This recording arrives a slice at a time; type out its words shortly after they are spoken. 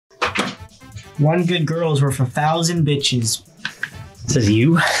One good girl is worth 1,000 bitches. Says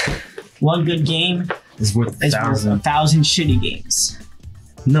you. One good game It's worth is worth 1,000 shitty games.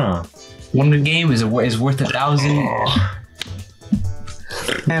 No. One good game is worth 1,000.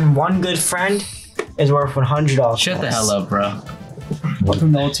 And one good friend is worth $100. Shut the hell up, bro.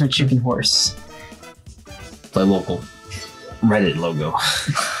 Welcome to Ultimate Chicken Horse. Play local. Reddit logo.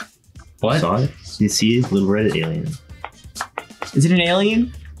 What? Saw it? You see it? Little Reddit alien. Is it an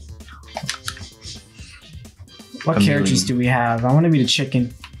alien? What characters do we have? I want to be the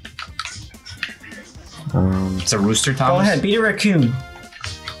chicken. It's a rooster, Thomas. Go ahead, be the raccoon.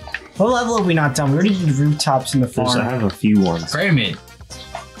 What level have we not done? We already did rooftops in the farm. I have a few ones. Pyramid.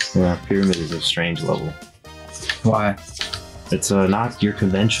 Yeah, pyramid is a strange level. Why? It's not your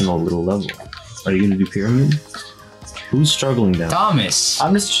conventional little level. Are you gonna do pyramid? Who's struggling down? Thomas.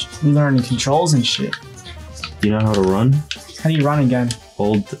 I'm just learning controls and shit. Do you know how to run? How do you run again?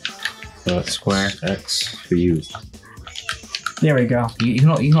 Hold Square. X for you. There we go. You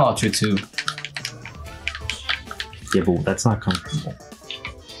know Ultra too. Yeah, but that's not comfortable.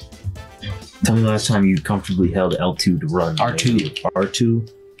 Tell me the last time you comfortably held L2 to run. R2.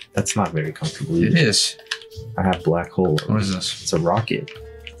 R2? That's not very comfortable either. It is. I have black hole. What is this? It's a rocket.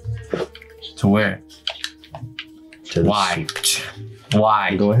 To where? To the Why? street.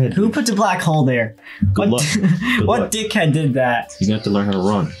 Why? Go ahead. Who put the black hole there? Good luck. Good What luck. dickhead did that? You're gonna have to learn how to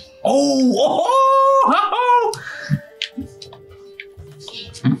run. Oh!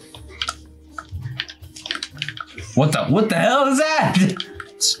 What the hell is that?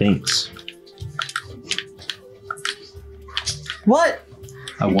 Sphinx. What?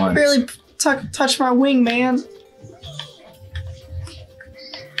 I won. Barely touched my wing, man.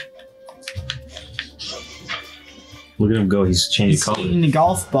 Look at him go. He's changing He's color. eating the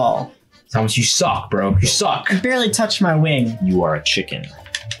golf ball. Thomas, you suck, bro. You suck. I barely touched my wing. You are a chicken.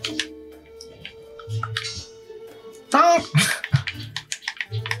 Oh,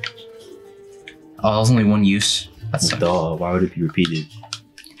 that was only one use. That's Duh. Why would it be repeated?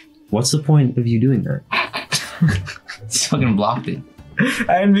 What's the point of you doing that? It's fucking blocked it.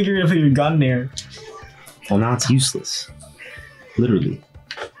 I didn't figure to put your gun there. Well, now it's useless. Literally.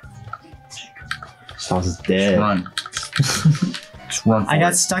 Sauce is dead. Run. Just run. I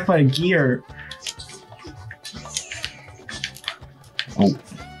got stuck by a gear. Oh.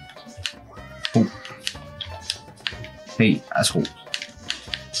 Oh. Hey, asshole.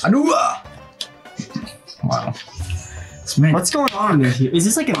 Adua! Wow. What's going on in here? Is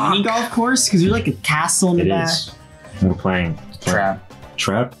this like a mini golf course? Because there's like a castle in the It back. is. We're playing. Trap.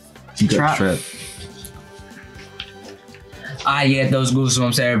 Trap? You got Trap. trap. I get those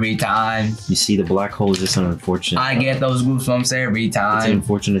goosebumps every time. You see, the black hole is just an unfortunate. I get those goosebumps every It's an time.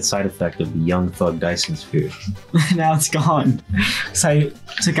 unfortunate side effect of the young thug Dyson sphere. Now it's gone. So I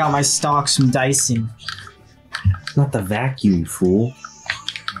took out my stocks from Dyson. It's not the vacuum, you fool.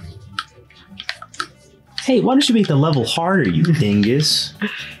 Hey, why don't you make the level harder, you dingus?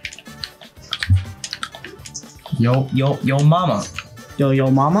 Yo, mama. Yo,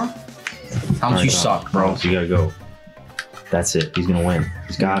 mama. How much Alright, you suck, bro? So you gotta go. That's it. He's gonna win.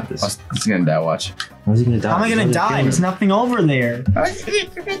 He's got this. He's gonna die, watch. How's he gonna die? How am I gonna He's die? There's nothing over there.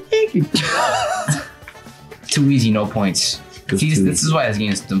 Too easy, no points. It's See, too this is why this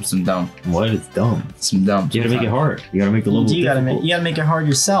game is some dumb. What? It's dumb. Some dumb. You gotta make it hard. You gotta make the level You gotta difficult. make it hard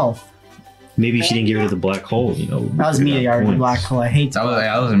yourself. Maybe she didn't get rid of the black hole, you know. That was me that got rid of the black hole. I hate That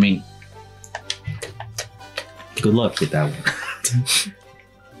wasn't me. Good luck with that one.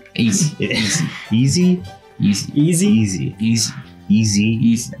 Easy. Easy. Easy? Easy. Easy? Easy. Easy. Easy.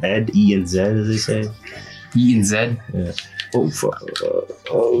 Easy. Ed, E, and Z, as they say. E and Z. Yeah. Oh, fuck.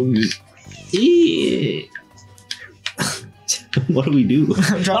 Oh, yeah. What do we do?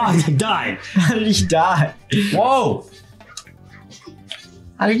 I'm trying to died. How did you die? Whoa!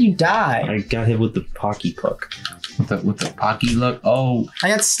 How did you die? I got hit with the Pocky Puck. With the Pocky look. Oh, I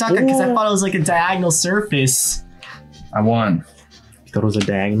got stuck because I thought it was like a diagonal surface. I won. You thought it was a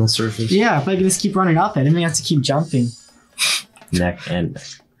diagonal surface? Yeah, if I could just keep running up it, I didn't have to keep jumping. Neck and neck.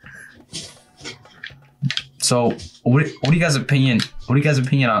 So, what do you guys' opinion? What do you guys'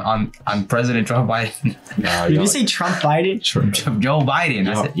 opinion on President Trump Biden? Did you say Trump Biden? Joe Biden.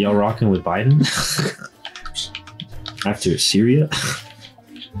 I said, Y'all rocking with Biden? After Syria?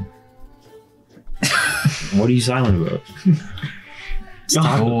 What are you silent about? Joe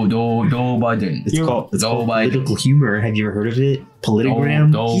Biden. It's called Joe Biden. political humor. Have you ever heard of it?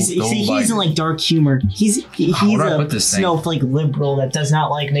 Politogram? He's in like dark humor. He's Where do I put a this thing? snowflake liberal that does not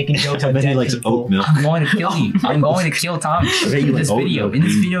like making jokes I about bet he dead likes people. oat milk. I'm going to kill you. I'm going to kill Tom. bet you In like this oat video. milk, In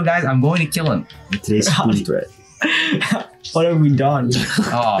this dude. video, guys, I'm going to kill him. Today's SpoonThread. What have we done?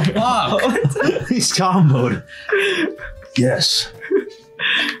 Oh, fuck. He's comboed. Yes.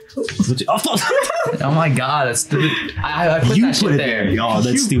 Oh my god, that's stupid. I put You that shit put it there. there. Oh,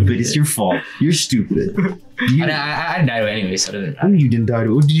 that's stupid. It's your fault. You're stupid. You, I didn't die to it anyway, so it How you didn't die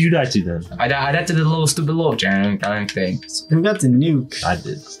to? What did you die to then? I died to the little stupid little giant thing. Who got the nuke? I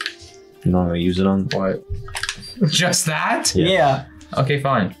did. You know what I'm gonna use it on? What? Just that? Yeah. Okay,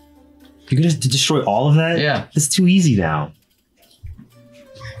 fine. You're gonna destroy all of that? Yeah. That's too easy now.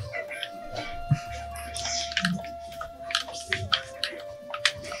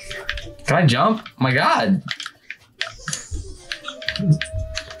 Can I jump? Oh my god.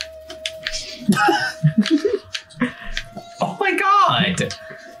 Oh my god.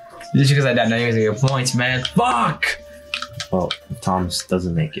 Just because I died, now you're gonna get points, man. Fuck. Well, if Thomas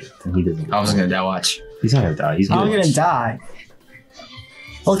doesn't make it, then he doesn't. I was gonna die, watch. He's not gonna die. He's I'm good. gonna die.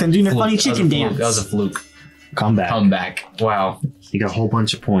 Look, I'm doing a funny chicken dance. That was a fluke. Come back. Come back. Wow. You got a whole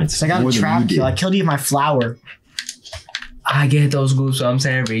bunch of points. So I got More a than trap you kill. did. I killed you with my flower. I get those goosebumps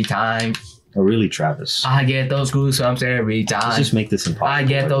every time. Oh, really, Travis? I get those goosebumps every Let's time. just make this impossible. I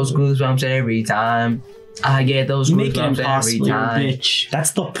get those goosebumps every time. I get those You make it goosebumps every impossible, you time. bitch.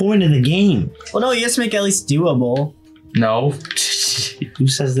 That's the point of the game. Well, no, you have to make it at least doable. No. Who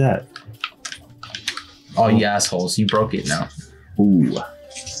says that? Oh, you assholes. You broke it now. Ooh.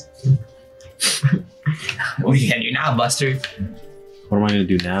 What can you do now, Buster? What am I gonna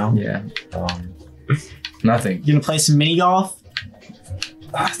do now? Yeah. Um, Nothing. You gonna play some mini golf?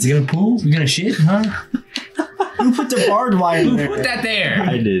 Is he gonna poo? You gonna shit, huh? Who put the barbed wire Who there? put that there?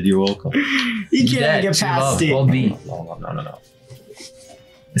 I did. You're welcome. You can't Dead. get Give past up. it. Hold B. No.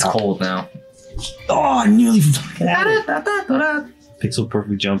 It's cold now. Oh, I nearly fucking had it. Pixel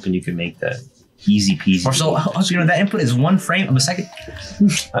perfect jump, and you can make that easy peasy. Marcel, also, you know, that input is 1 frame of a second.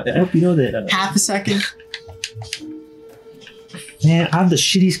 I hope you know that. Half a second. Man, I have the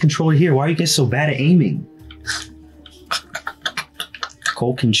shittiest controller here. Why are you guys so bad at aiming?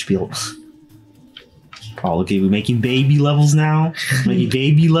 Kolkenspiel. Oh, look, we're making baby levels now. Making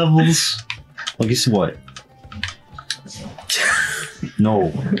baby levels. Well, guess what?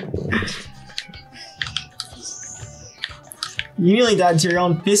 No. You nearly died to your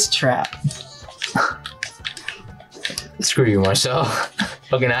own fist trap. Screw you, Marcel.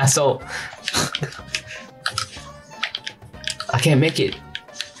 Fucking asshole. I can't make it.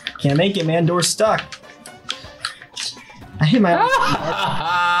 Can't make it, man. Door's stuck. I hit my.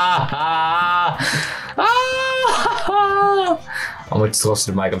 I'm much close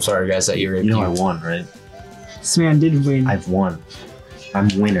to the mic. I'm sorry, guys, that you're. You know I won, right? This man did win. I've won. I'm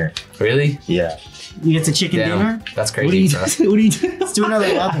winner. Really? Yeah. You get the chicken Damn, dinner. that's What are crazy. you bro. doing? What are you doing? Let's do another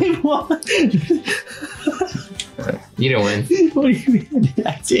level. I won. You didn't win. What do you mean?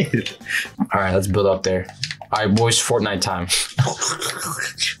 I did. All right, let's build up there. All right, boys, Fortnite time.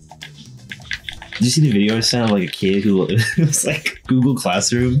 Did you see the video I sent of like a kid who it was like Google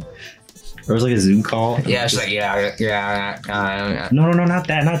Classroom? Or it was like a Zoom call? Yeah, it's like yeah. No, not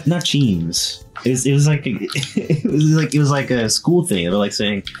that. Not Jeems. It was like it was like a school thing. They were like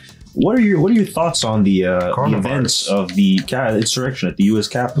saying, what are your thoughts on the events of the insurrection at the U.S.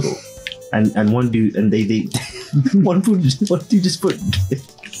 Capitol? And one dude they one dude just put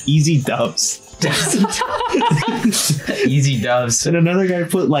easy dubs. Easy doves. And another guy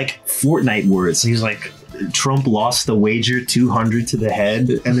put like Fortnite words. He's like, Trump lost the wager 200 to the head,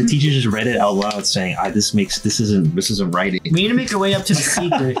 and the teacher just read it out loud, saying, this isn't writing. We need to make our way up to the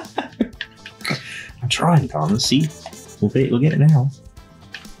secret. I'm trying, Thomas. See, we'll get it now.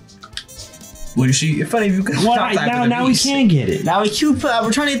 Well, you see, funny if you could. Now we can get it. Now we're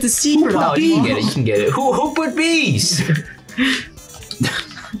trying to get the secret. No, out. you can get it. You can get it. Who put bees?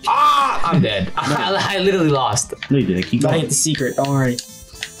 I'm dead. I literally lost. No, you didn't. Keep Gotta going. get the secret. Don't worry.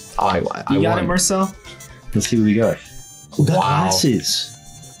 I You got won. it, Marcel? Let's see what we got. Oh, got Wow. glasses.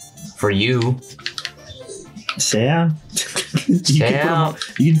 For you. Sarah? You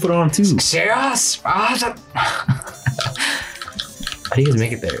can put it on too. Serious? How do you guys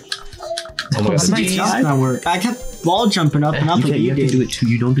make it there? Oh my god, What's the my bees. job not work? I kept wall jumping up and up like You you have to did. do it too.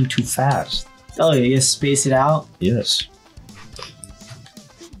 You don't do too fast. Oh yeah, you just space it out. Yes.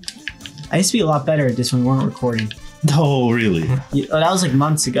 I used to be a lot better at this when we weren't recording. Oh, really? That was like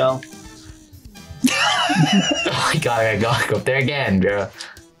months ago. Oh my god, I gotta go up there again, bro.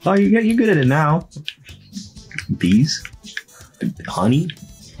 Oh, you're good at it now. Bees? Honey?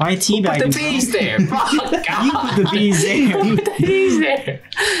 Why Put teabagging? the bees there. Fuck, You put the bees there. Put the bees there.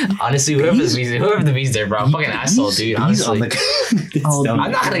 Honestly, whoever the bees there, bro. I'm fucking asshole, dude. Bees on Honestly. the, Oh,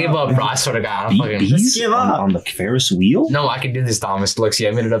 I'm not gonna give up, bro. I swear to God. I'm fucking. bees Let's give up. on the Ferris wheel? No, I can do this, Thomas. Look, see,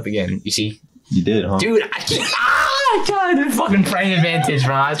 I made it up again. You see? You did, huh? Dude, God, the fucking frame advantage,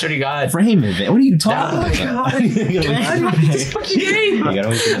 bro. I swear to God. Frame advantage? What are you talking about?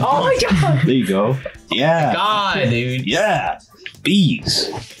 Oh my God. There you go. Yeah. God, dude. Yeah. Bees.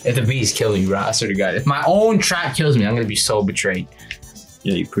 If the bees kill me, bro, I swear to God. If my own trap kills me, I'm gonna be so betrayed.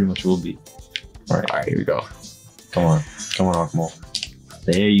 Yeah, you pretty much will be. All right, here we go. Come on, Akmal.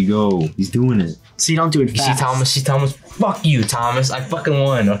 There you go. He's doing it. So you don't do it You fast. see, Thomas? Fuck you, Thomas. I fucking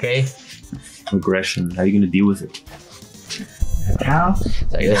won, okay? Aggression. How are you gonna deal with it? How?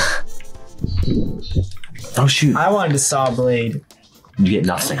 Like, Oh shoot! I wanted to saw blade. You get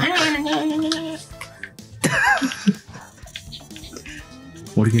nothing.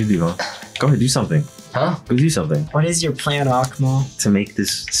 What are you gonna do, huh? Go ahead, do something. huh? Go do something What is your plan, Akmal? to make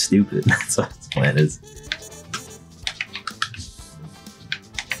this stupid. That's what his plan is.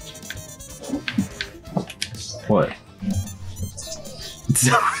 What?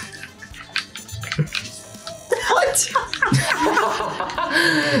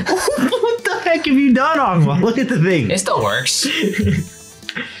 What the heck have you done, Akmal? Look at the thing. It still works.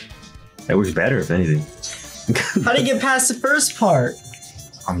 That works better, if anything. How do you get past the first part?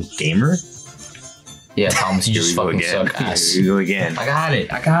 I'm a gamer. Yeah, Thomas, you Here just we go fucking again. suck ass. Here we go again. I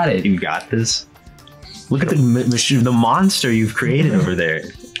got it. You got this. Look at the machine, the monster you've created over there.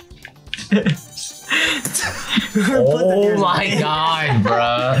 Oh my God,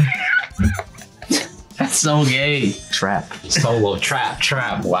 bruh. That's so gay. Trap. Solo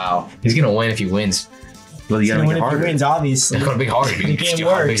trap. Wow. He's gonna win if he wins. Well, you gotta make it If he harder. wins, obviously. It's gonna be harder, The dude. game Still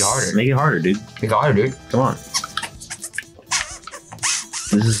gotta be works. harder. Make it harder, dude. Make it harder, dude. Come on.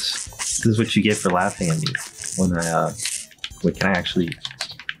 This is what you get for laughing at me when I wait, can I actually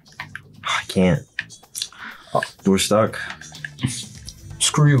I can't. Oh, we're stuck.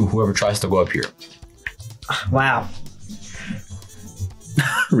 Screw you, whoever tries to go up here. Wow.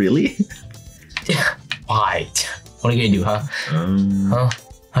 Really? Why? What are you gonna do, huh? Um,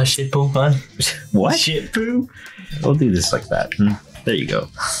 Huh, shit poo, huh? what? Shit poo. We'll do this like that. There you go.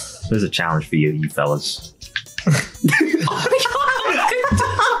 There's a challenge for you fellas.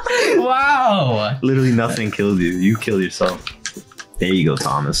 Wow. Literally nothing killed you. You killed yourself. There you go,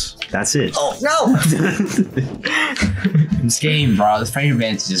 Thomas. That's it. Oh no! This game, bro, this frame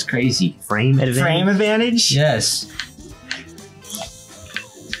advantage is crazy. Frame advantage. Frame advantage? Yes.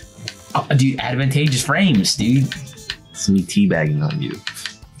 Oh, dude, advantageous frames, dude. It's me teabagging on you.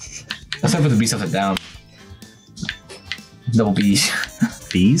 Let's have to be something down. Double B's.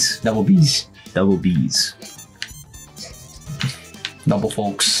 Bees? Double B's. Double B's. Double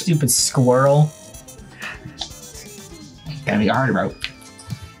folks. Stupid squirrel. Gotta make it harder, bro.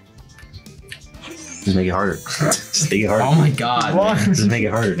 Just make it harder. Just make it harder. Oh my God. What? Just make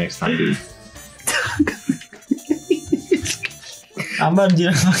it harder next time, dude. I'm about to do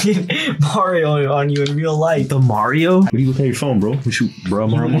a fucking Mario on you in real life. The Mario? What are you looking at your phone, bro? What you, bro,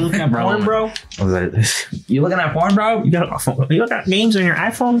 You Mario? looking at porn, bro? What was that? You looking at porn, bro? You got a phone? You got games on your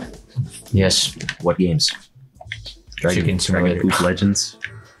iPhone? Yes. What games? Chicken Simulator. Poop Legends.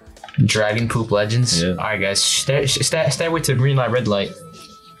 Dragon Poop Legends. Yeah. Alright, guys. Stay away to green light, red light.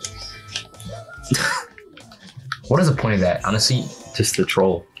 What is the point of that, honestly? Just the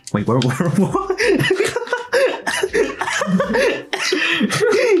troll. Wait, what?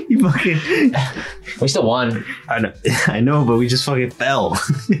 You fucking. We still won. I know, but we just fucking fell.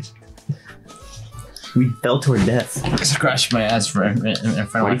 We fell to our death. I scratched my ass in front of my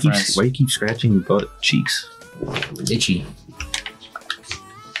friends. Why do you keep scratching your butt cheeks? Itchy.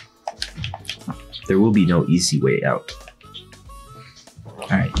 There will be no easy way out.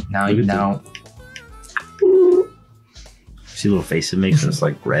 Alright, now Look you at now. See the little face it makes, and it's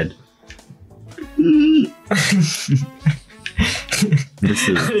like red. What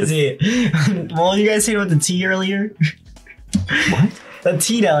is it? Well, you guys saying about the tea earlier? What? That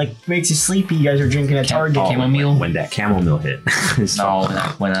tea that like makes you sleepy. You guys were drinking at Target. Oh, chamomile? When that chamomile hit. No,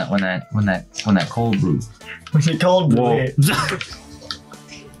 when that cold brew. When the cold brew Whoa. hit.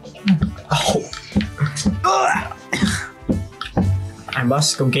 Oh. I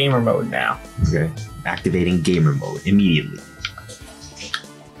must go gamer mode now. Okay. Activating gamer mode immediately.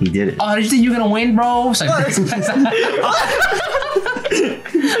 He did it. Oh, did you think you're gonna win, bro? It's like,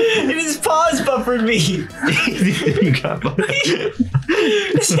 It is pause buffered me. You got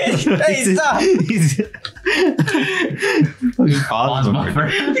Hey, stop! pause buffer.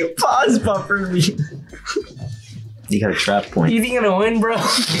 You pause buffered me. You got a trap point. You think you're gonna win, bro?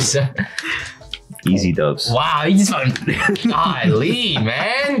 Easy dubs. Wow, you just fucking golly,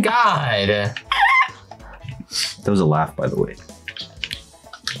 man. God. That was a laugh, by the way.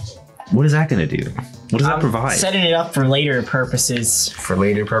 What is that gonna do? What does that provide? Setting it up for later purposes. For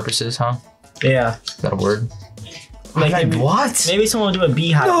later purposes, huh? Yeah. Is that a word? Like, Like, maybe, what? maybe someone will do a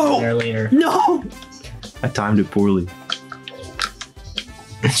beehive No. in there later. No! I timed it poorly.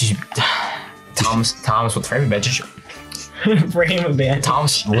 Thomas with frame advantage. Frame advantage.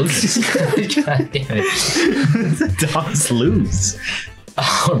 Thomas loses. God damn it. Dogs lose.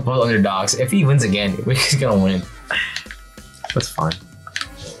 Oh, we're both underdogs. If he wins again, he's gonna win. That's fine.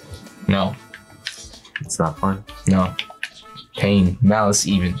 No. It's not fun. No. Pain. Malice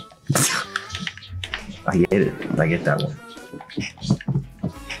even. I get it. I get that one.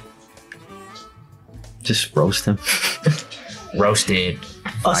 Just roast him. Roasted.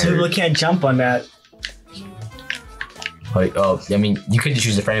 Oh, so people can't jump on that. Like, oh, I mean, you could just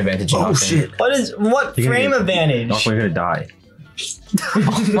use the frame advantage. Oh shit! What You're frame gonna advantage? No, we're gonna die.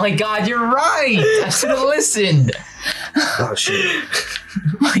 Oh my god, you're right! I should have listened. Oh shit!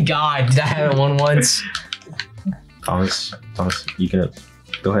 Oh my god, did I have it won once? Thomas, you can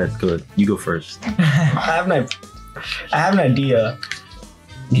go ahead. Go ahead. You go first. I have an idea.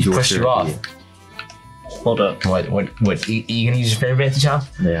 He Your pushed you off. idea. Hold up. What? You gonna use your frame advantage, huh?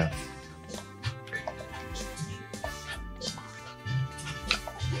 Yeah.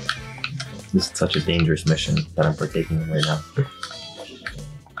 This is such a dangerous mission that I'm partaking in right now.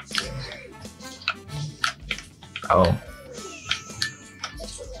 Oh.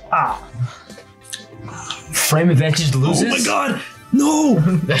 Ah. Frame advantage loses? Oh my god! No!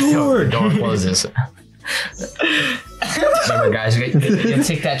 Door! Door closes. Remember, guys, you gotta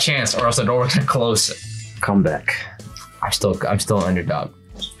take that chance, or else the door gonna close. Come back. I'm still an underdog.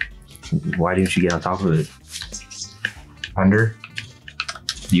 Why didn't you get on top of it? Under?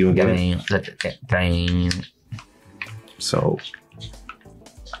 You and get Dang. So,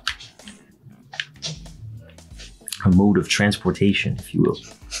 a mode of transportation, if you will.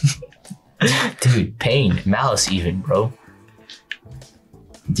 Dude, pain, malice, even, bro.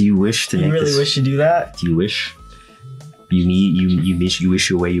 Do you wish to You make really this? wish to do that? Do you wish? You need you wish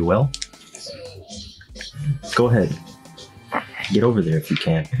you away you well. Go ahead. Get over there if you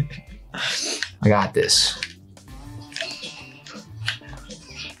can. I got this.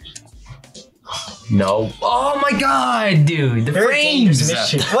 No. Oh my god, dude. The Very dangerous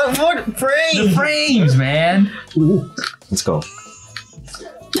frames. mission. What frame? The frames, man. Ooh. Let's go.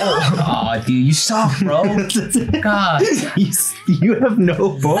 Oh, dude, you suck, bro. God. You have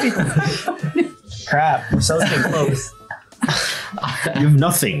no point. Crap. We're so close. You have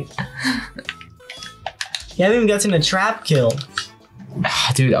nothing. You haven't even gotten a trap kill.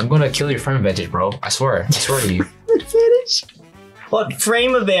 Dude, I'm gonna kill your frame advantage, bro. I swear to you. Advantage? What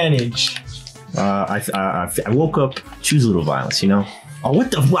frame advantage? I woke up. Choose a little violence, you know. Oh,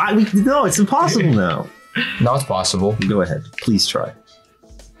 what the? Why? No, it's impossible now. No, it's possible. Go ahead. Please try.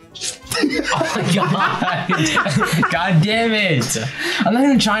 Oh my god. God damn it. I'm not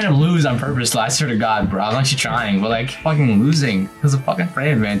even trying to lose on purpose, I swear to God, bro. I'm actually trying, but like fucking losing because of fucking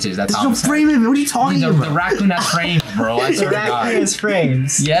frame advantage. That's There's how no frame in it. What are you talking the about? raccoon has frames, bro. I The swear to raccoon God. has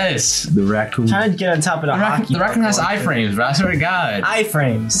frames. Yes. The raccoon. Trying to get on top of the hockey. The raccoon has puck. iframes, bro. I swear to God.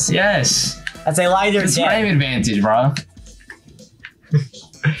 Iframes. Yes. As they lie there It's dead. frame advantage, bro.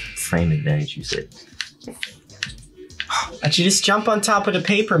 Frame advantage, you said. I should just jump on top of the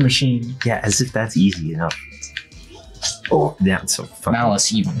paper machine. Yeah, as if that's easy enough. Oh, yeah, it's so fucking.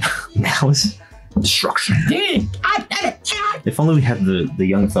 Malice even. Malice. Destruction. If only we had the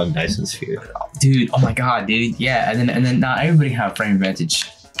Young Thug Dyson sphere. Dude, oh my god, dude. Yeah, and then not everybody have frame advantage.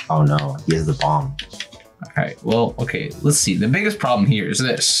 Oh no, he has the bomb. Alright, well, okay, let's see. The biggest problem here is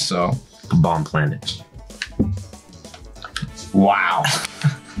this, so. The bomb planet. Wow.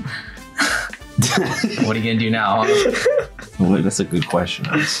 What are you gonna do now, huh? Well, that's a good question,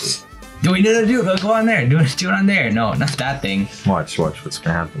 honestly. Do we need to do it? Go on there. Do it on there. No, not that thing. Watch what's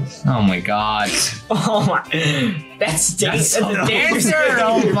gonna happen. Oh my god. Oh my. That's That's a dancer.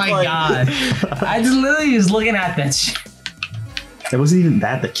 Oh my god. I just literally was looking at that shit. It wasn't even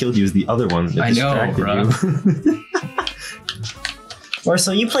that killed you, it was the other one that I know, distracted you. Or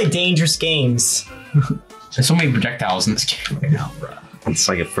so you play dangerous games. There's so many projectiles in this game right now, bro. It's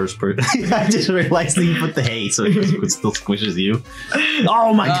like a first person. I just realized that you put the hay so it still squishes you.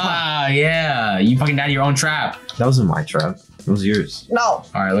 Oh my god. Ah, yeah. You fucking died to your own trap. That wasn't my trap. It was yours. No.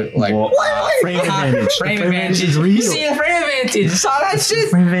 Alright, look like. Well, frame advantage. Frame The advantage. is You real. see the frame advantage. You saw that shit?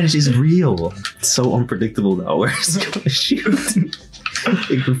 Frame advantage is real. It's so unpredictable though. Where it's gonna shoot.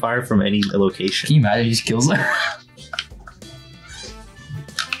 It can fire from any location. Can you imagine he just kills her?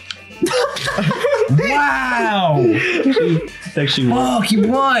 Wow! It's actually Oh, he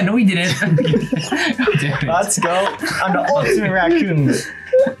won! No, he didn't. Damn it. Let's go. I'm the ultimate raccoon.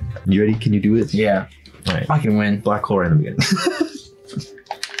 You ready? Can you do it? Yeah, Alright. I can win. Black hole right in the beginning.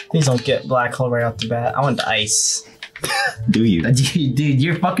 Please don't get black hole right off the bat. I want the ice. Do you? Dude,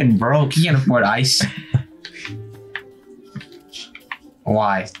 you're fucking broke. You can't afford ice.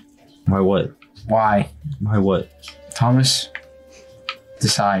 Why? Why what? Why? Why what? Thomas,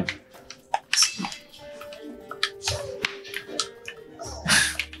 decide.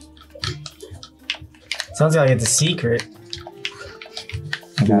 Sounds like it's a secret.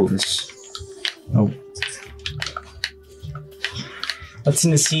 I got this. Oh. What's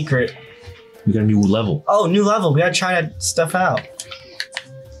in the secret? We got a new level. Oh, new level. We gotta try that stuff out.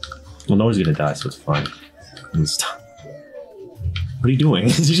 Well, no one's gonna die, so it's fine. Stop. What are you doing?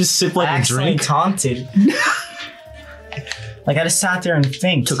 Did you just sip like I a accidentally drink? taunted. Like I just sat there and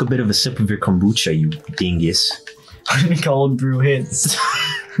think. Took a bit of a sip of your kombucha, you dingus. Cold brew hits.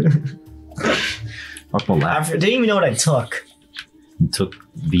 Fuck my I laugh. didn't even know what I took. You took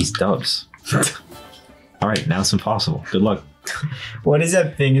these dubs. All right, now it's impossible. Good luck. What is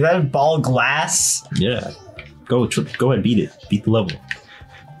that thing? Is that a ball of glass? Yeah. Go ahead, beat it. Beat the level.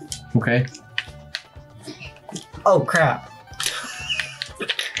 Okay. Oh crap.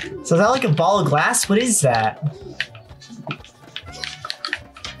 So is that like a ball of glass? What is that?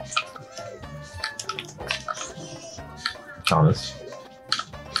 Thomas.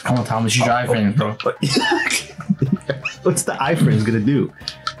 Come on, Thomas, use your iframe, bro. What's the iframe gonna do?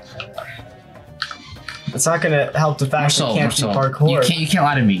 It's not gonna help the fact that you can't do Marcel, parkour. you can't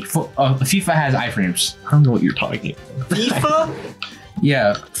lie to me. FIFA has iframes. I don't know what you're talking about. FIFA?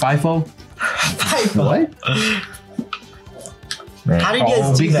 Yeah, FIFO. FIFA. What? Man. How did you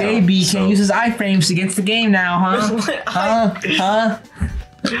guys do Big that? baby can't use his iframes against the game now, huh? Huh?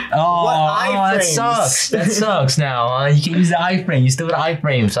 Oh, that iframes? sucks. That sucks now. You can't use the iframe. You still got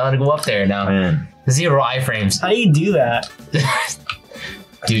iframes. So I gotta go up there now. Man. 0 iframes. How do you do that?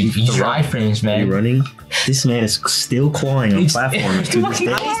 Dude, use your iframes, Are man. you running? This man is still clawing on platforms to this day.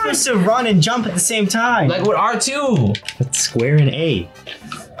 How are you supposed to run and jump at the same time? Like with R2. That's square and A.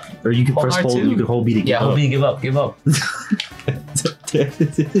 Or you could Hold press hold. R2. You could hold B to Yeah, give hold up. me, give up, give up.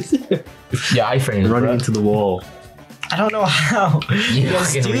 Yeah, iframes, Running bro. into the wall. I don't know how you You're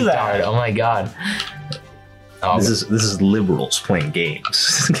guys fucking do that. retarded. Oh my god. Oh, This is liberals playing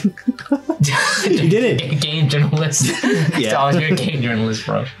games. you did it. Game journalist. Yeah. Thomas, you're a game journalist,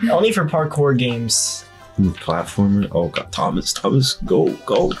 bro. Only for parkour games. Platformer. Oh god, Thomas, go,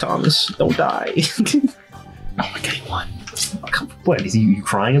 Thomas, don't die. Oh, I'm getting one. What? Is you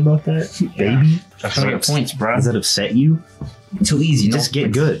crying about that, baby? I'm trying to get points, bro. Does that upset you? Too easy. no Just get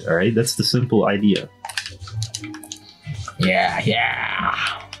points. good, all right? That's the simple idea. Yeah.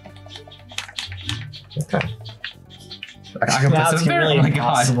 Okay. I can Now put it's some there. really Oh my god.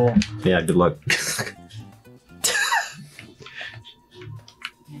 impossible. Yeah. Good luck.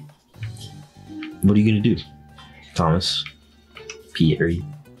 What are you gonna do, Thomas? Pierre?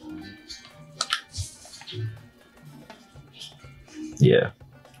 Yeah.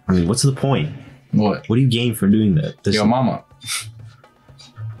 I mean, what's the point? What? What do you gain from doing that? Yo, mama.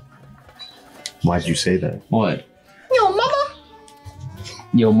 Why'd you say that? What? Yo, mama.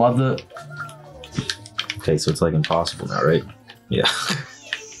 Yo, mother. Okay, so it's like impossible now, right? Yeah.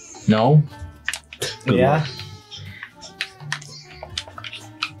 No. Good Yeah. luck.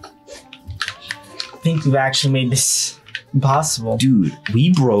 I think we've actually made this impossible. Dude,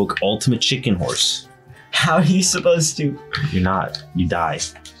 we broke Ultimate Chicken Horse. How are you supposed to? You're not. You die.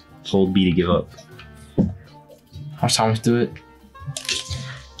 Hold B to give up. How's Thomas do it?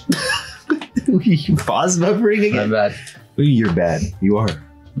 You pause buffering My again? bad. You're bad. You are.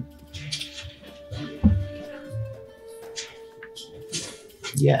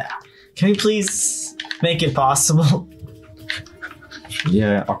 Yeah. Can we please make it possible?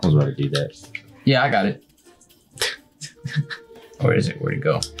 Yeah, Aqua's about to do that. Yeah, I got it. Where is it? Where'd it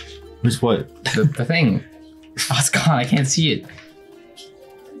go? Where's what? The thing. Oh, it's gone. I can't see it.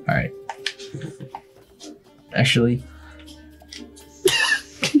 Alright. Actually.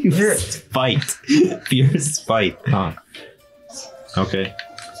 Fight. Fierce fight. Huh. Okay.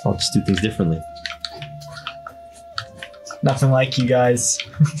 I'll just do things differently. Nothing like you guys.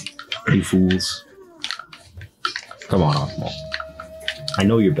 You fools. Come on, Aqua. I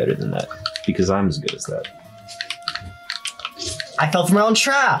know you're better than that. Because I'm as good as that. I fell for my own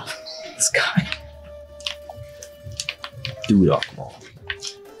trap. This guy. Do it, Aqua.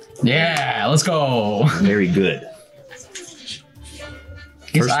 Yeah, let's go. Very good.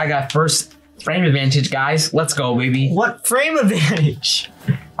 Guess I got first frame advantage, guys. Let's go, baby. What frame advantage?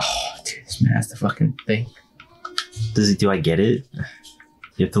 Oh, dude, this man has the fucking thing. Do I get it?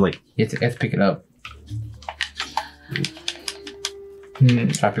 You have to like. You have to pick it up.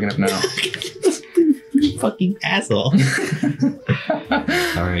 Try picking it up now. fucking asshole.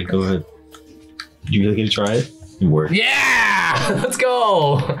 All right, go ahead. You really gonna try it? It worked. Yeah! Let's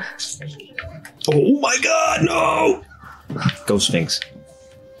go! Oh my god, no! Go Sphinx.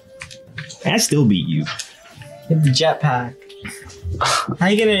 I still beat you. Hit the jetpack. How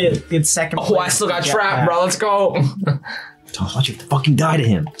you gonna get second place? Oh, I still got trapped, bro. Let's go. Thomas, why'd you have to fucking die to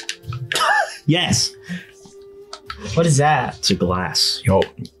him? Yes. What is that? It's a glass. Yo,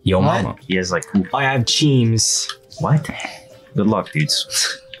 What? mama. He has like... Oh, I have Cheems. What? Good luck,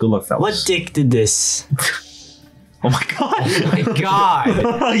 dudes. Good luck, fellas. What dick did this? Oh my god. Oh my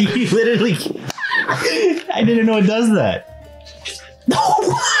god. You literally... I didn't know it does that.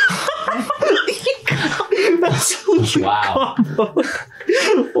 No. That's so Wow.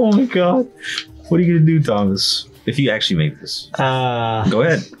 Oh my god. What are you gonna do, Thomas? If you actually make this. Go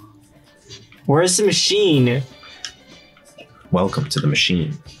ahead. Where's the machine? Welcome to the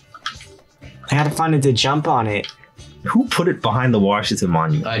machine. I gotta find it to jump on it. Who put it behind the Washington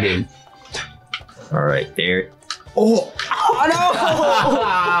Monument? I did. All right, there. Oh! Oh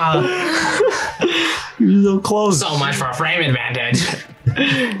You're so close. So much for a frame advantage.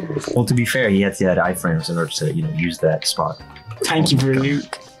 Well, to be fair, he had to add iframes in order to, use that spot. no! Thank you for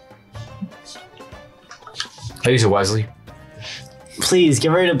nuke. I use it wisely. Please get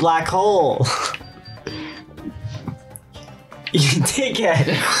rid of black hole. You dickhead.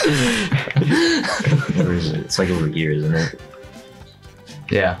 Where is it? It's like over here, isn't it?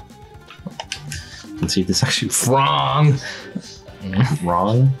 Yeah. Let's see if this actually Wrong.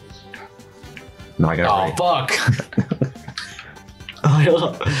 wrong. No, I got Oh, it fuck. Oh,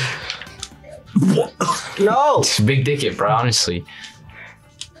 no. No. It's a big dick it, bro, honestly.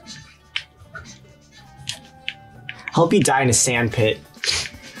 Hope you die in a sand pit.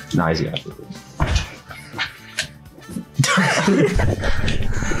 right. No, he's got it.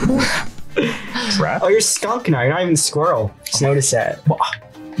 Trap? Oh, you're skunk now. You're not even squirrel. Just notice that.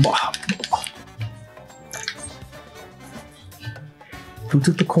 Who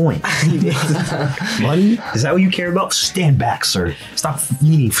took the coin? Money? Is that what you care about? Stand back, sir. Stop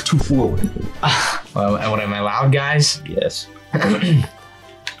leaning too forward. What am I loud, guys? Yes.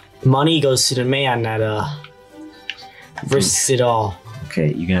 Money goes to the man that risks it all.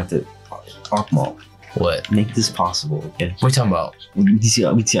 Okay, you're gonna have to Akmal, What? make this possible, okay? What are you talking about?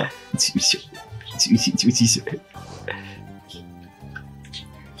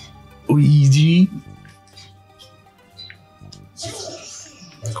 Luigi.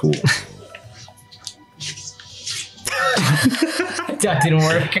 Cool. That didn't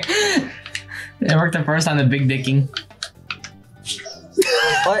work. It worked the first time, the big dicking.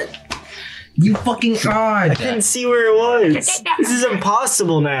 What? You fucking I god. couldn't see where it was. This is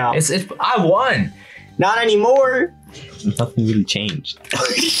impossible now. I won. Not anymore. Nothing really changed.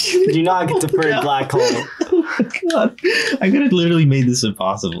 You do not get the first black hole. Oh my god. I could have literally made this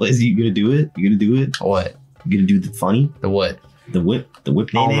impossible. Is you gonna do it? You gonna do it? What? You gonna do the funny? The what? The whip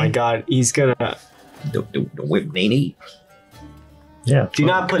Oh my god, he's gonna. The whip nene? Yeah. Do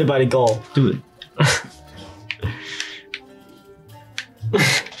not put it by the goal. do it.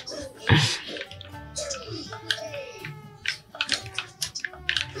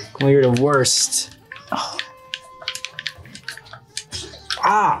 Well, you're the worst.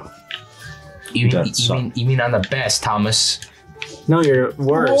 Ah! You That mean, sucked. you mean I'm the best, Thomas? No, you're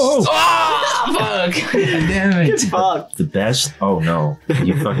worst. Whoa. Oh, fuck! Damn it. Fuck. The best? Oh no.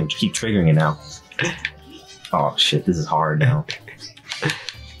 You fucking keep triggering it now. Oh shit, this is hard now.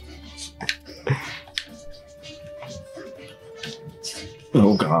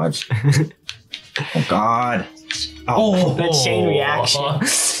 Oh god. Oh god. Oh, That chain reaction.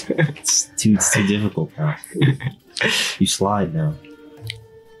 It's too difficult now. You slide now.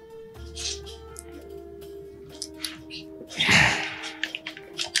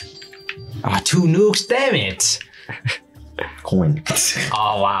 Ah, 2 nukes, damn it! Coin.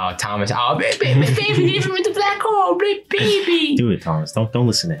 Oh wow, Thomas. Oh baby, leave him in the black hole, baby. Do it, Thomas. Don't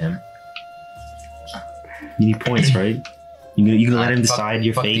listen to him. You need points, right? You can let him decide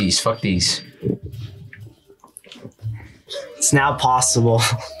your fate. Fuck these. It's now possible.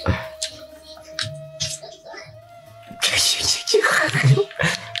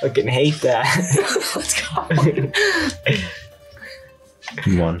 Fucking hate that. Let's go.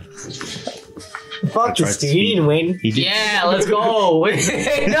 You won. Fuck this dude. You didn't win. He did. Yeah, let's go. No,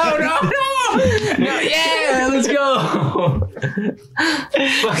 yeah, let's go.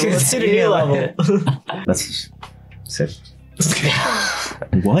 Let's do the new level. That's sick.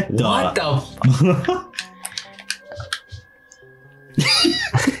 What the? What the?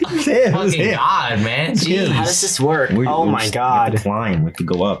 Fucking God, man. Jeez. How does this work? Oh my God. We have to climb. We have to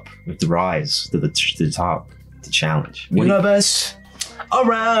go up. We have to rise to the top. The challenge. You're the best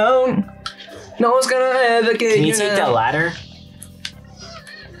around. No one's gonna ever get Can you take that ladder?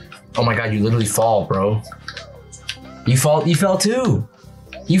 Oh my God, you literally fall, bro. You fell too.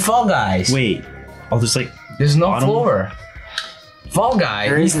 You fall, guys. Wait. Oh, there's like... There's no bottom? floor. Fall guy.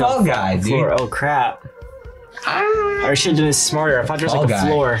 There He's is no fall guy, dude. floor. Oh crap. I should have done this smarter. I thought there was Fall like a guy.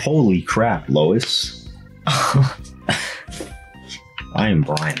 floor. Holy crap, Lois. I am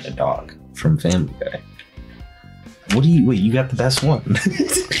Brian the dog from Family Guy. What do you... Wait, you got the best one.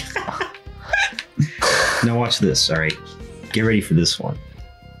 Now watch this, alright? Get ready for this one.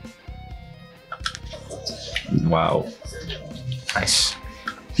 Wow. Nice.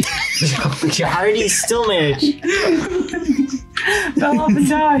 How did he still manage? Fell off and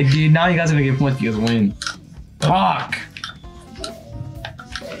died. Dude, now you guys are gonna get points because win. Fuck.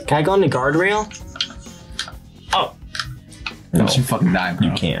 Can I go on the guardrail? Oh. No, Don't you fucking die, bro.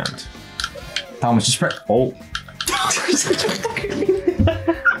 you can't. Thomas, just spread. Oh.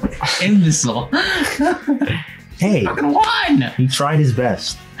 Imbecile. Hey, Fucking won. he tried his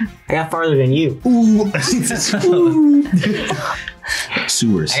best. I got farther than you. Ooh.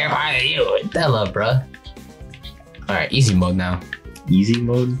 Sewers. I got behind you. What the hell, bro? Alright, easy mode now. Easy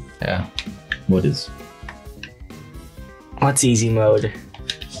mode? Yeah. What is? What's easy mode?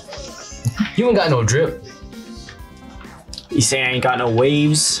 You ain't got no drip. You say I ain't got no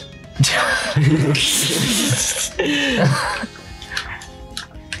waves?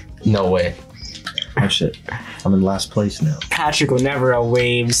 No way. Oh shit. I'm in last place now. Patrick will never have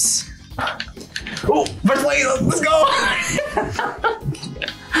waves. Oh, first place, let's go!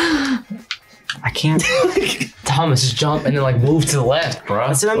 I can't. Thomas, just jump and then like move to the left, bro.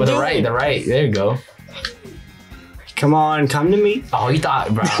 That's what I'm Or the doing. right, the right. There you go. Come on, come to me. Oh, you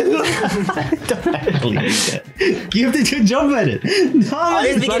thought, bro. You have to jump at it. No, I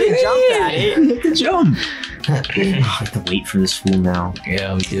didn't think you jump at it. You have to jump. I have to wait for this fool now.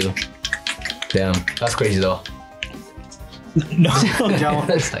 Yeah, we do. Damn, that's crazy though. No.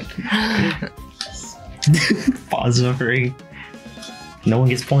 It's like, Pause suffering. No one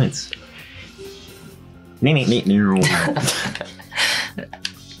gets points.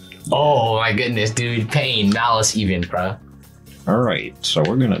 oh my goodness, dude. Pain, malice even, bro. Alright, so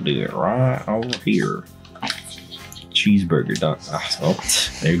we're gonna do it right over here. Cheeseburger duck. Oh,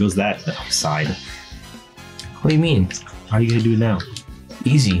 there goes that side. What do you mean? How are you gonna do it now?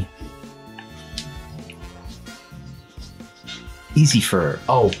 Easy. Easy for...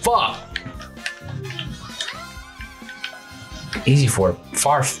 Oh, fuck. Easy for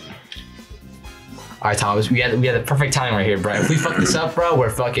far. Alright, Thomas, we had the perfect time right here, bro. If we fuck this up, bro, we're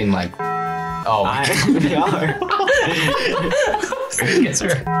fucking like... Oh, my We are. Yes, sir.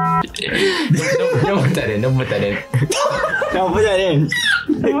 Don't put that in. Don't put that in. No, put that in.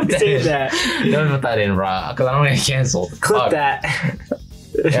 Don't put that Save in. that. Don't put that in, bro. Because I don't want to get canceled. Clip Fuck. that.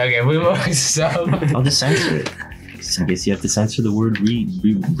 Yeah, okay, we move. So. I'll just censor it. I guess you have to censor the word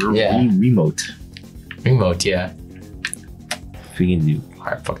Yeah. remote. Remote, yeah. If we can do.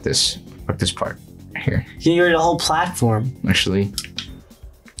 Alright, fuck this. Fuck this part. Here, You can get rid of the whole platform. actually.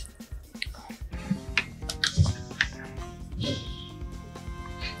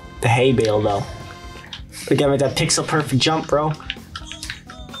 The hay bale, though. We gotta make that pixel perfect jump, bro.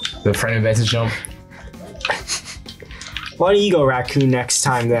 The frame advantage jump. Why don't you go raccoon next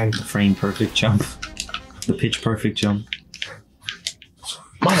time then? The frame perfect jump. The pitch perfect jump.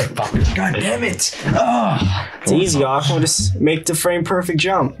 Motherfucker. God damn it. Oh. It's easy, Aqua. Just make the frame perfect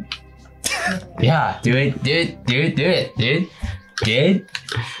jump. Yeah, do it, dude. Dude. Dude,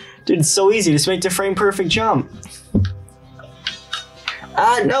 it's so easy. Just make the frame perfect jump.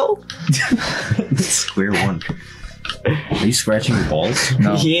 No. Square one. Are you scratching your balls?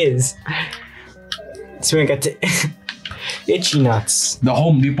 No. He is. So we got the itchy nuts. The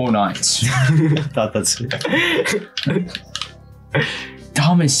Home Depot nuts. I thought that's it.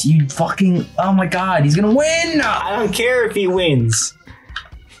 Thomas, you fucking... Oh my god, he's gonna win! I don't care if he wins.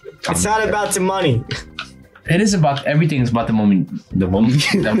 It's not about the money. It is about... Everything is about the moment. The moment.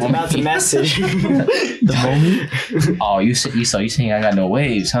 The moment. About the message. The moment. Oh, you saying I got no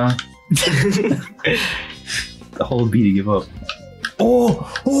waves, huh? The whole beat to give up.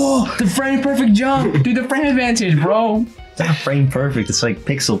 Oh, the frame perfect jump. Dude, the frame advantage, bro. It's not frame perfect. It's like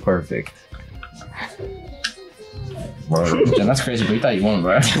pixel perfect. Damn, that's crazy, but you thought you won,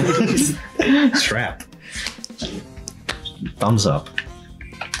 bro. Strap. Thumbs up.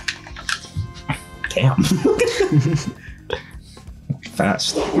 Damn.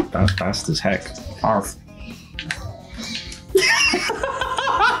 Fast. Fast as heck. Arf.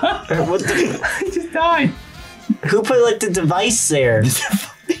 What the? I just died. Who put like the device there?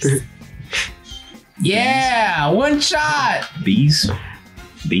 Yeah, one shot. Bees.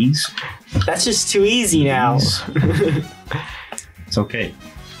 That's just too easy now. It's okay.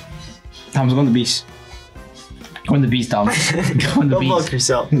 Tom's going to the beast. Go in the beast, Tom. Go in the Go beast. fuck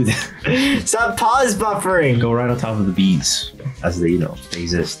yourself. Stop pause buffering. Go right on top of the bees, as they they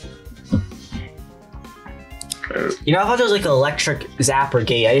exist. You know, I thought there was like an electric zapper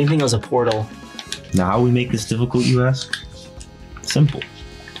gate. I didn't think it was a portal. Now, how we make this difficult, you ask? Simple.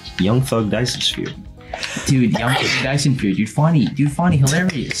 Young Thug Dyson Sphere. Dude, young Dyson Fear, dude, funny,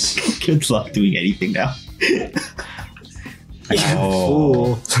 hilarious. Good luck doing anything now.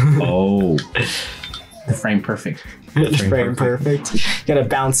 Fool. Oh. The frame perfect. Frame perfect. Gotta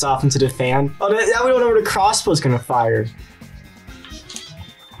bounce off into the fan. Oh, now we don't know where the crossbow's gonna fire.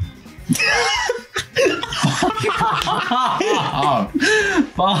 Oh,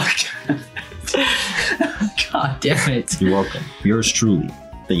 fuck. God damn it. You're welcome. Yours truly,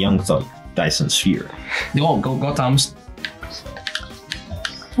 the Young Thug Dyson Sphere. Go, Thomas.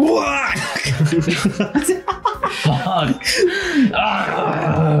 What? Fuck.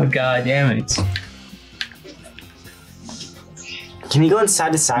 Oh, God damn it. Can you go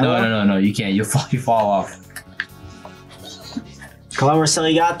inside the silo? No, you can't. You fall off. Come on, Marcel,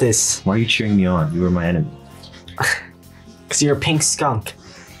 you got this. Why are you cheering me on? You were my enemy. Cause you're a pink skunk.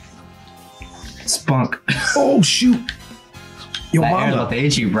 Spunk. Oh shoot! Yo That air's about mama. to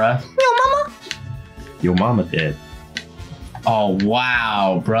hit you, bruh. Yo mama dead. Oh,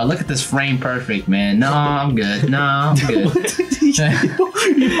 wow, bro. Look at this frame perfect, man. No, I'm good. No, I'm good.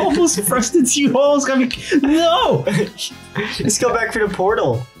 You almost pressed it. You almost got me. No! Let's go back for the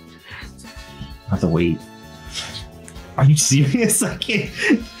portal. I have to wait. Are you serious? I can't.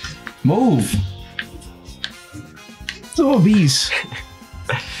 Move. Oh, bees.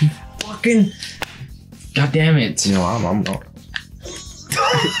 Fucking. God damn it. You know, I'm not.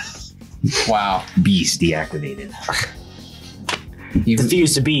 Wow. Bees deactivated. You,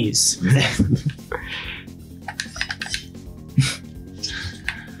 Defuse the bees.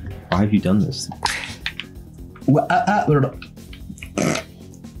 Why have you done this?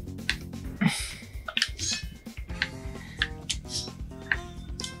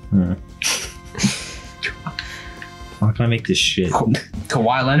 How can I make this shit?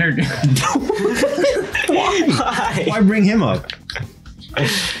 Kawhi Leonard. Why? Why bring him up?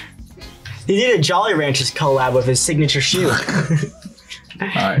 He did a Jolly Ranchers collab with his signature shoe.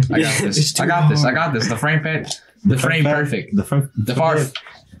 Alright, I got this. I got this. I got this. The frame fit. The frame perfect. The frame. The farf.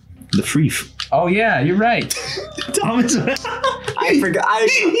 The freef. Oh yeah, you're right. Thomas. I forgot.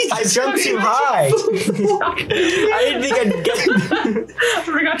 I jumped too high. I didn't think I'd get. I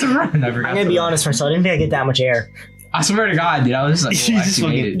forgot to run. I'm gonna be honest, Marcel. I didn't think I'd get that much air. I swear to God, dude. I was just like, You oh, just I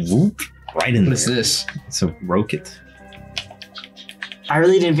made fucking it. whoop right in What is there. this? So rocket. I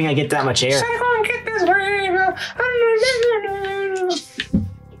really didn't think I'd get that much air.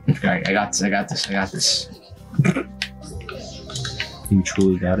 Okay, I got this. I got this. I got this. You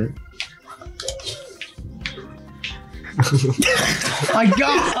truly got it. My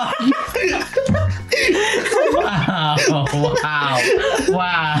God!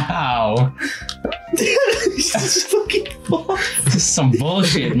 Wow! This is fucking fun. This is some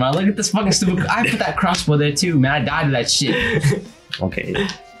bullshit, man. Look at this fucking stupid. I put that crossbow there too, man. I died to that shit. Okay.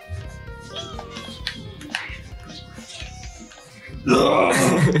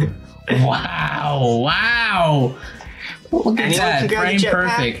 Wow! Look at Anyone that. can grab the Frame jetpack?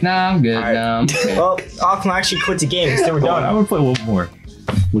 perfect. Nah, I'm good. Alright. Nah, I'm okay. Well, Aquan actually quit the game. So we're Hold on, done. I'm gonna play one more.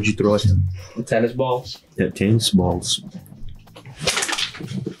 What'd you throw at him? Tennis balls. Yeah, tennis balls.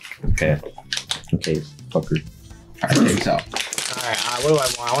 Okay. Okay, fucker. Alright, so. Alright, what do I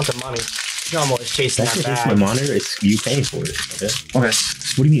want? I want the money. You know I'm always chasing That's that just my bag. monitor. It's you paying for it. Okay. Okay.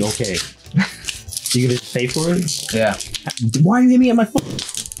 What do you mean? Okay. You gonna pay for it? Yeah. Why are you aiming at my phone?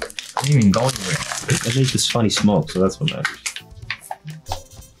 I didn't even go anywhere. I make this funny smoke, so that's what matters.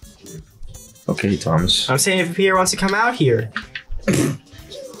 Okay, Thomas. I'm saying if Pierre wants to come out here. Put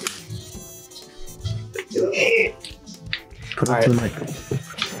it up to the mic.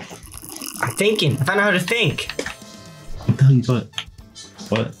 I'm thinking. I found out how to think. What the hell you doing?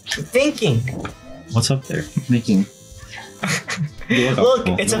 What? I'm thinking. What's up there? Making. Look,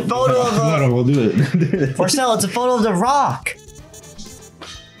 it's a photo of a... No, we'll do it. Marcel, it's a photo of The Rock.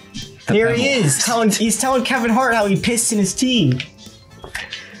 Here he is. He's telling Kevin Hart how he pissed in his tea.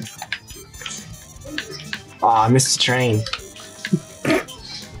 Aw, I missed the train.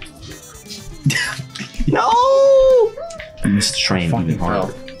 No! You missed the train even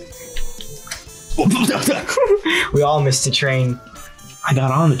harder. We all missed the train. I got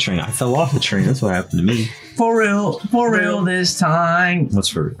on the train. I fell off the train. That's what happened to me. For real this time. What's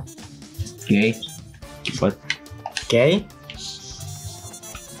for real? Gay. What? Gay?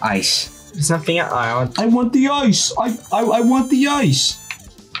 Ice. There's nothing. I want the ice. I want the ice.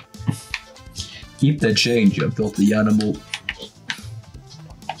 Keep the change, you filthy animal.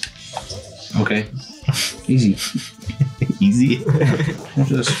 Okay. Easy. Easy?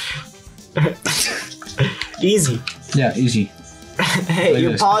 Just. Easy. Yeah, easy. Hey, Like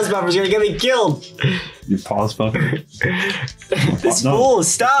your this. pause buffer's gonna get me killed. Your pause buffer? This No. fool, Pause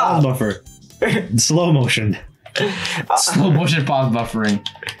stop. buffer. Slow motion. Slow motion pause buffering.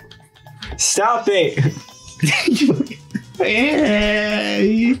 Stop it.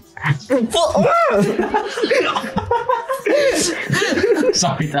 Hey.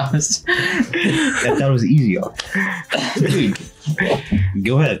 Sorry, Thomas. I thought it was easy. Dude,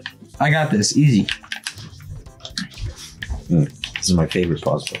 go ahead. I got this. Easy. This is my favorite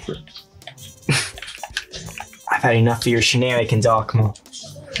pause buffer. I've had enough of your shenanigans, Akmo.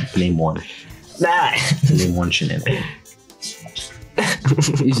 Name one. That. Name one shenanigan.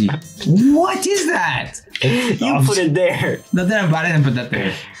 Easy. What is that? You put it there. Nothing, I didn't put that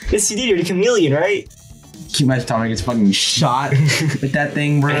there. Yes, you did. You're the chameleon, right? Keep my tongue gets fucking shot with that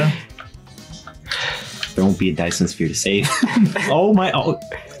thing, bro. There won't be a Dyson sphere to save. Oh my! Oh.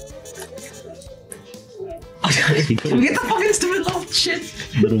 Can we get the fucking stupid little shit?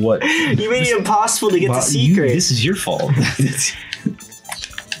 Little what? You made it impossible to get the Well, secret. this is your fault.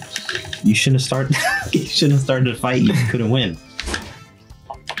 You shouldn't have started. You shouldn't have started a fight. You couldn't win.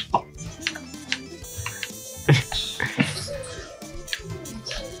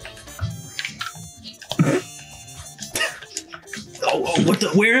 Oh, what the?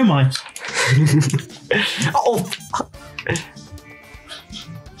 Where am I? Oh,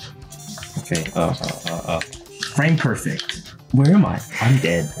 Okay. Frame perfect. Where am I? I'm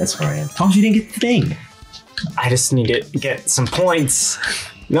dead. That's where I am. Thomas, you didn't get the thing. I just need to get some points.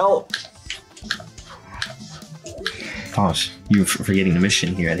 No, Thomas, you're forgetting the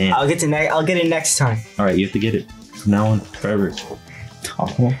mission here at hand. I'll get it next time. All right, you have to get it from now on, forever.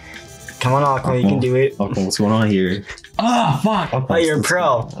 Oh, Come on, Akmo, you can do it. what's going on here? Oh, fuck. Oh, you're a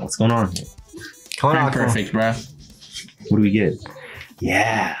pro. What's going on here? Come on, Frame Akmo. perfect, bro. What do we get?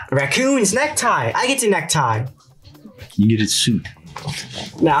 Yeah, Raccoon's necktie. I get to necktie. you get a suit.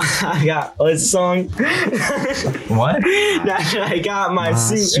 Now I got what's the song? What? Now I got my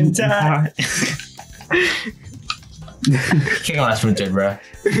suit and tie. Kick on that SpoonThread, bro.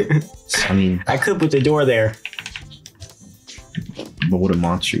 I mean, I could put the door there. but what a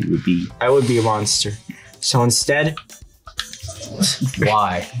monster you would be. I would be a monster. So instead,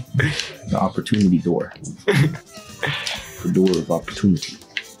 Why? The opportunity door. The door of opportunity.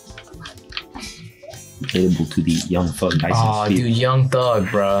 Available to the young thug Dyson Oh, Sphere. dude, young thug,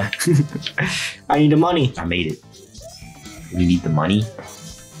 bro. I need the money. I made it. You need the money?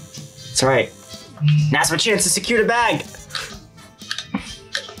 That's right. Now's my chance to secure the bag.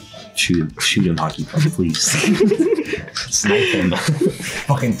 Shoot him, hockey puck, please. Snipe him.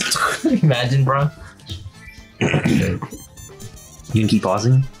 Fucking imagine, bro. You can keep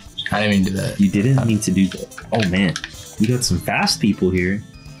pausing? I didn't even do that. You didn't mean to do that. Oh man, we got some fast people here.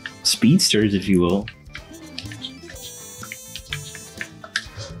 Speedsters, if you will.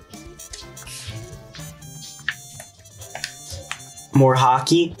 More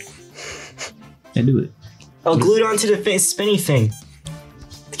hockey. I do it. Oh, glued onto the spinny thing.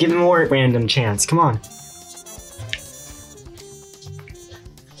 To give him more random chance. Come on.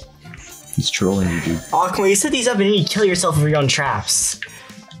 He's trolling you, dude. Oh, come on. You set these up and then you kill yourself with your own traps.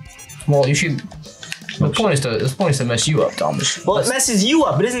 Well, you should. The point is to mess you up, Thomas. Well, it messes you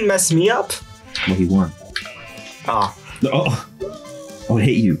up. It doesn't mess me up. Well, he won. Oh. Oh, it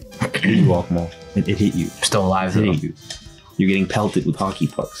hit you. It hit you, Alkmaar. It hit you. Still alive, It though. hit you. You're getting pelted with hockey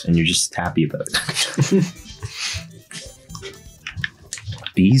pucks, and you're just happy about it.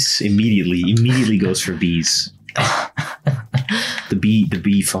 Bees immediately goes for bees. The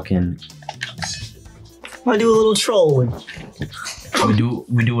bee fucking. I do a little trolling. We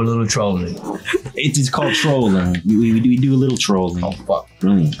do a little trolling. It's called trolling. We do a little trolling. Oh fuck.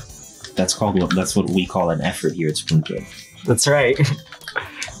 Brilliant. That's what we call an effort here at SpoonThread. That's right.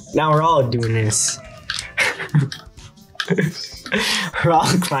 Now we're all doing this. We're all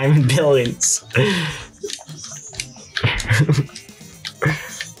climbing buildings.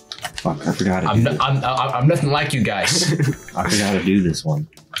 Fuck, I forgot to I'm do this. I'm nothing like you guys. I forgot to do this one.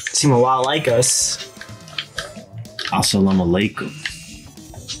 Seem a lot like us. Assalamu alaikum.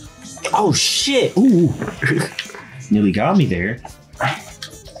 Oh shit! Ooh. Nearly got me there.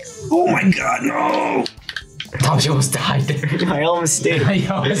 Oh my god, no! Thomas, you almost died there. I almost did. You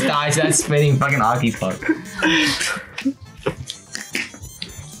almost died to that spinning fucking hockey puck.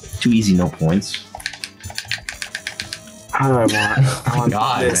 Too easy, no points. How do I want? I want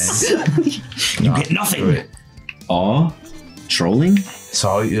God, this. You get nothing. Aw, trolling? So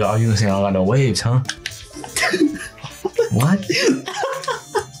all you gonna say I don't got no waves, huh? What?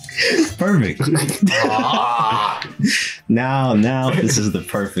 Perfect. Now this is the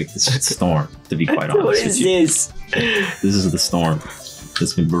perfect storm, to be quite honest What with is you. this? This is the storm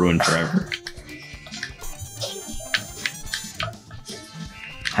that's been brewing forever.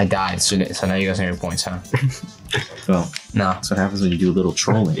 I died, so now you guys have your points, huh? Well, No. that's what happens when you do a little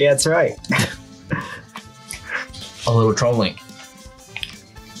trolling. Yeah, that's right. A little trolling.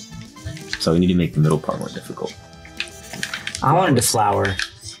 So we need to make the middle part more difficult. I wanted to flower.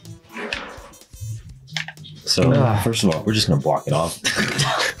 So first of all, we're just gonna block it off.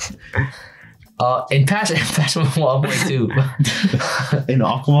 In patch 1.2. In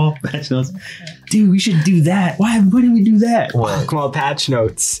Aquamal patch notes, dude, we should do that. Why didn't we do that? What? Come on, patch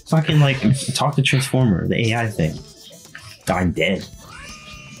notes. Fucking like talk to Transformer, the AI thing. I'm dead.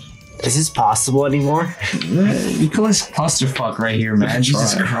 Is this possible anymore? Nicholas clusterfuck right here, man.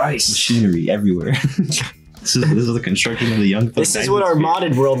 Jesus Try. Christ. Machinery everywhere. This is the construction of the young. This is what our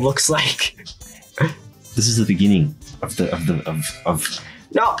modded world looks like. This is the beginning of No.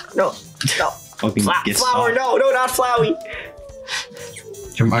 fucking get Flower, stopped. no, not Flowey.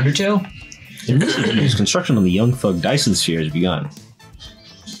 From Undertale? This construction on the Young Thug Dyson sphere has begun.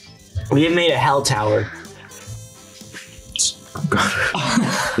 We have made a hell tower.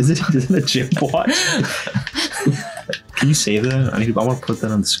 Is it a chip watch? Can you save that? I want to put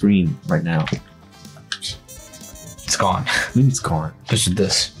that on the screen right now. It's gone. Maybe it's gone. This is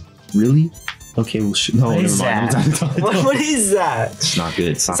this. Really? Okay, well, no, What never is mind. that? What is that? It's not good.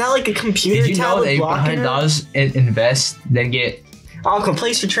 It's Is not. that like a computer Did you know tablet that blocking her? $100 invest, then get... Oh, come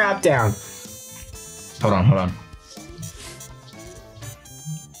place your trap down. Hold on.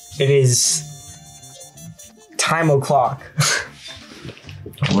 It is time o'clock.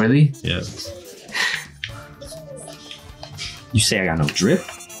 Really? Yeah. You say I got no drip?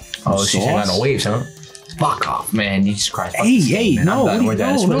 Oh, she's sauce? got no waves, huh? Fuck off, man. Jesus Christ. Fuck Hey, this game, man. no, I'm done. We're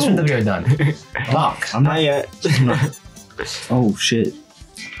done. no, Let's no. the video done. Fuck. I'm Not not. yet. Oh shit!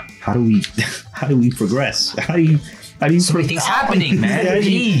 How do we progress? How do you? So many things happening, man.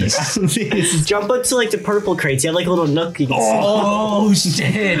 Jeez. Jump up to like the purple crates. You have like a little nook you can Oh,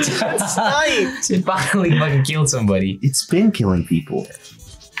 shit. Sniped. It finally fucking killed somebody. It's been killing people.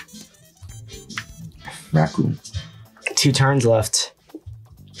 Raccoon. 2 turns left.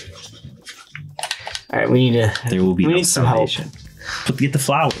 All right, we need to. There will be We no need some help. salvation. Get the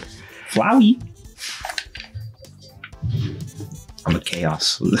flower. Flowey. I'm a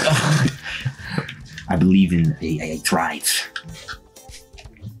chaos. I believe in I thrive.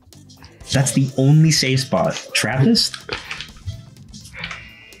 That's the only safe spot. Trappist?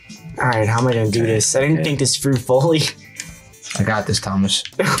 All right, how am I gonna do this? I didn't think this through fully. I got this, Thomas.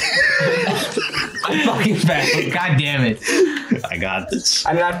 I'm fucking fat. God damn it. I got this.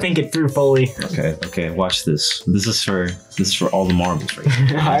 I did not think it through fully. Okay, watch this. This is for all the marbles right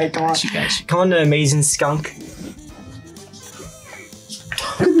here. All right, come on. Got you. Come on to Amazing Skunk.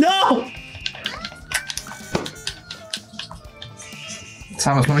 No!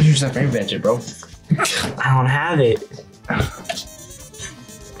 Thomas, why don't you just reinvent it, bro? I don't have it.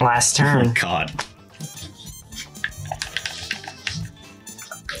 Last Oh turn. God.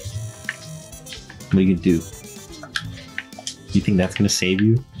 What are you gonna do? You think that's gonna save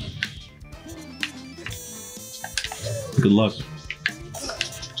you? Good luck.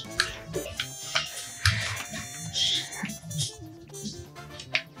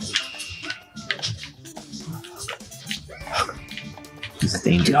 This is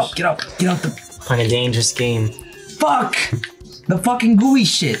dangerous. Get up the Playing a dangerous game. fuck! The fucking gooey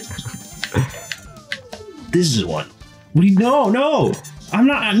shit. This is one. What do you? No! I'm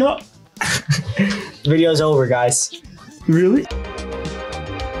not. No. Video's over, guys. Really?